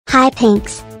Hi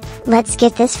Pinks! Let's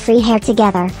get this free hair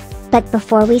together. But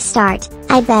before we start,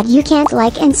 I bet you can't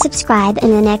like and subscribe in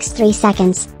the next 3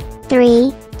 seconds.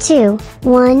 3, 2,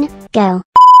 1, go!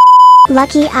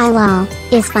 Lucky Eyelaw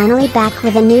is finally back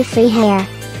with a new free hair.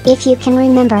 If you can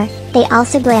remember, they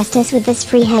also blessed us with this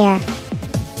free hair.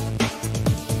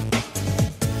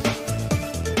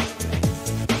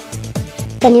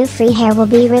 The new free hair will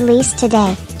be released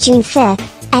today, June 5th,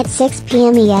 at 6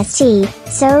 p.m. EST,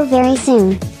 so very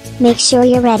soon. Make sure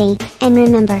you're ready, and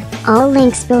remember, all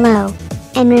links below.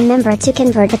 And remember to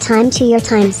convert the time to your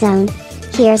time zone.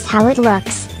 Here's how it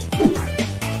looks.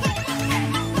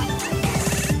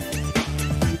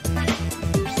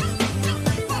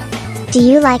 Do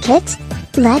you like it?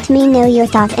 Let me know your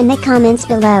thought in the comments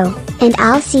below, and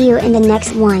I'll see you in the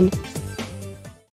next one.